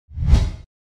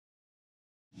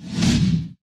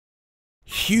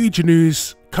huge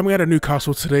news coming out of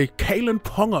Newcastle today. Kalyn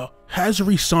Ponga has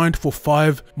re-signed for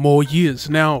 5 more years.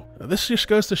 Now, this just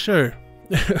goes to show,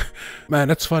 man,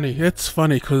 it's funny. It's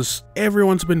funny because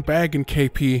everyone's been bagging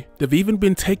KP. They've even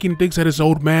been taking digs at his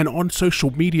old man on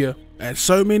social media. And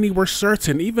so many were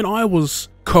certain, even I was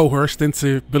coerced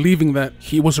into believing that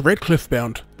he was Redcliffe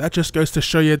bound. That just goes to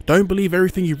show you, don't believe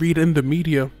everything you read in the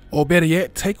media. Or better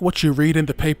yet, take what you read in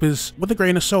the papers with a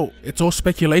grain of salt. It's all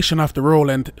speculation after all,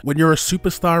 and when you're a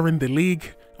superstar in the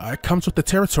league, it comes with the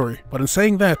territory. But in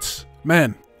saying that,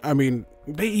 man, I mean,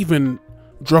 they even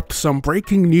dropped some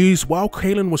breaking news while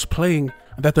Kalyn was playing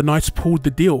that the Knights pulled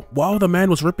the deal while the man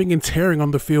was ripping and tearing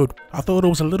on the field. I thought it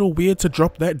was a little weird to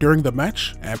drop that during the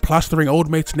match and plastering old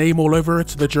mate's name all over it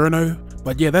to the journo.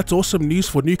 But yeah, that's awesome news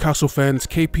for Newcastle fans.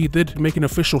 KP did make an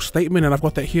official statement and I've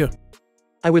got that here.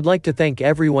 I would like to thank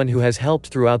everyone who has helped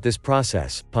throughout this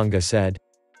process, Ponga said.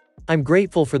 I'm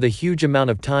grateful for the huge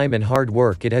amount of time and hard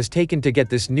work it has taken to get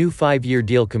this new 5-year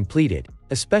deal completed,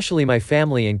 especially my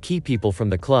family and key people from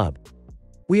the club.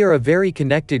 We are a very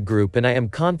connected group and I am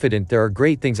confident there are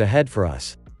great things ahead for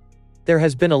us. There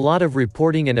has been a lot of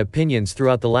reporting and opinions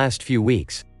throughout the last few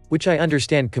weeks, which I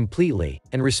understand completely,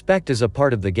 and respect is a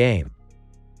part of the game.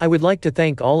 I would like to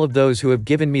thank all of those who have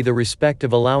given me the respect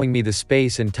of allowing me the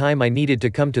space and time I needed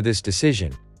to come to this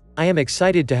decision. I am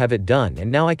excited to have it done and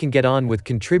now I can get on with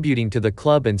contributing to the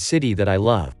club and city that I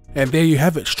love. And there you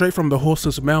have it, straight from the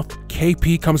horse's mouth.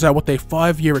 KP comes out with a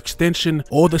 5-year extension.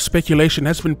 All the speculation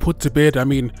has been put to bed. I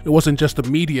mean, it wasn't just the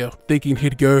media thinking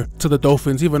he'd go to the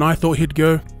Dolphins. Even I thought he'd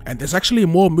go. And there's actually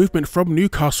more movement from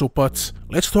Newcastle, but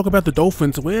let's talk about the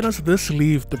Dolphins. Where does this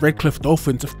leave the Redcliffe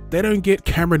Dolphins if they don't get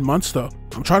Cameron Munster?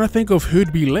 I'm trying to think of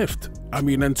who'd be left. I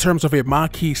mean, in terms of a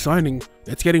marquee signing,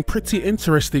 it's getting pretty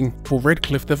interesting for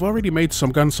Redcliffe. They've already made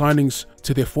some gun signings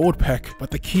to their forward pack,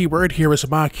 but the key word here is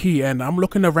marquee, and I'm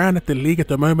looking around at the league at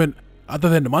the moment. Other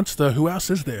than Munster, who else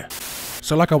is there?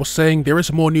 So like I was saying, there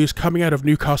is more news coming out of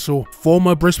Newcastle.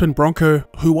 Former Brisbane Bronco,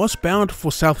 who was bound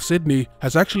for South Sydney,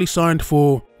 has actually signed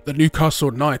for the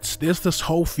Newcastle Knights. There's this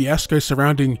whole fiasco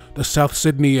surrounding the South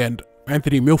Sydney and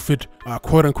Anthony Milford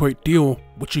quote-unquote deal,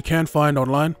 which you can find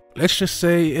online. Let's just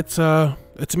say it's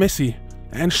messy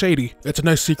and shady. It's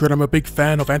no secret I'm a big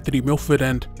fan of Anthony Milford,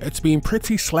 and it's been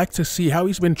pretty slack to see how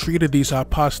he's been treated these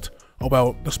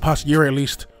this past year at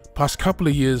least, past couple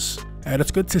of years, and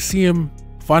it's good to see him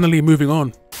finally moving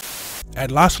on. And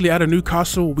lastly, out of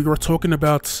Newcastle, we were talking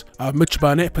about Mitch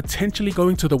Barnett potentially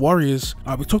going to the Warriors.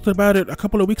 We talked about it a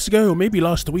couple of weeks ago, or maybe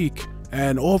last week,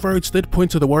 and all roads did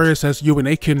point to the Warriors as Ewan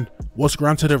Aiken was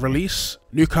granted a release.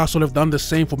 Newcastle have done the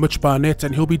same for Mitch Barnett,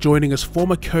 and he'll be joining as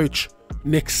former coach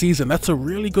next season. That's a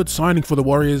really good signing for the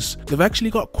Warriors. They've actually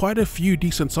got quite a few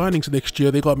decent signings next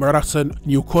year. They got Marata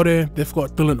Nyukore, they've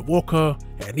got Dylan Walker,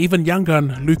 and even young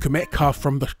gun Luke Metcalf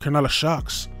from the Cronulla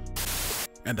Sharks.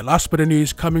 And the last bit of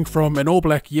news coming from an All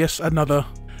Black, yes, another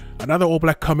All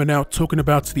Black coming out talking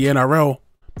about the NRL.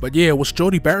 But yeah, it was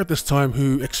Jordie Barrett this time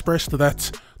who expressed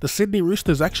that the Sydney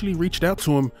Roosters actually reached out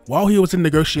to him while he was in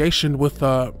negotiation with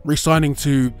re-signing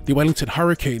to the Wellington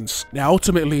Hurricanes. Now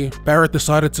ultimately, Barrett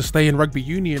decided to stay in rugby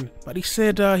union, but he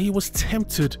said he was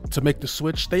tempted to make the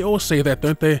switch. They all say that,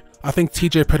 don't they? I think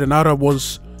TJ Perenara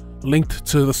was linked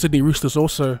to the Sydney Roosters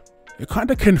also. It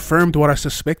kind of confirmed what I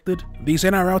suspected. These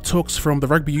NRL talks from the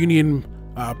rugby union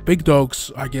big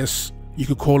dogs, I guess you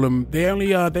could call them, they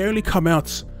only come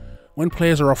out when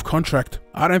players are off contract.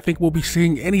 I don't think we'll be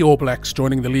seeing any All Blacks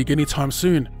joining the league anytime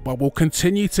soon, but we'll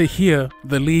continue to hear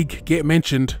the league get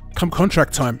mentioned come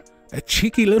contract time. A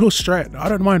cheeky little strat. I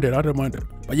don't mind it.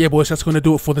 But yeah, boys, that's going to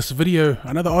do it for this video.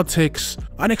 Another odd takes.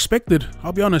 Unexpected,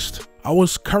 I'll be honest. I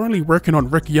was currently working on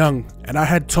Rick Young, and I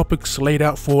had topics laid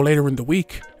out for later in the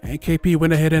week. And KP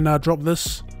went ahead and dropped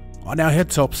this on our head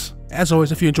tops. As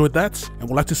always, if you enjoyed that and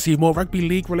would like to see more rugby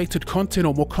league related content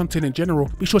or more content in general,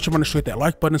 be sure to run straight that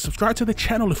like button and subscribe to the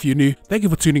channel if you're new. Thank you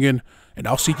for tuning in, and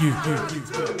I'll see you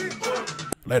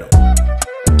later.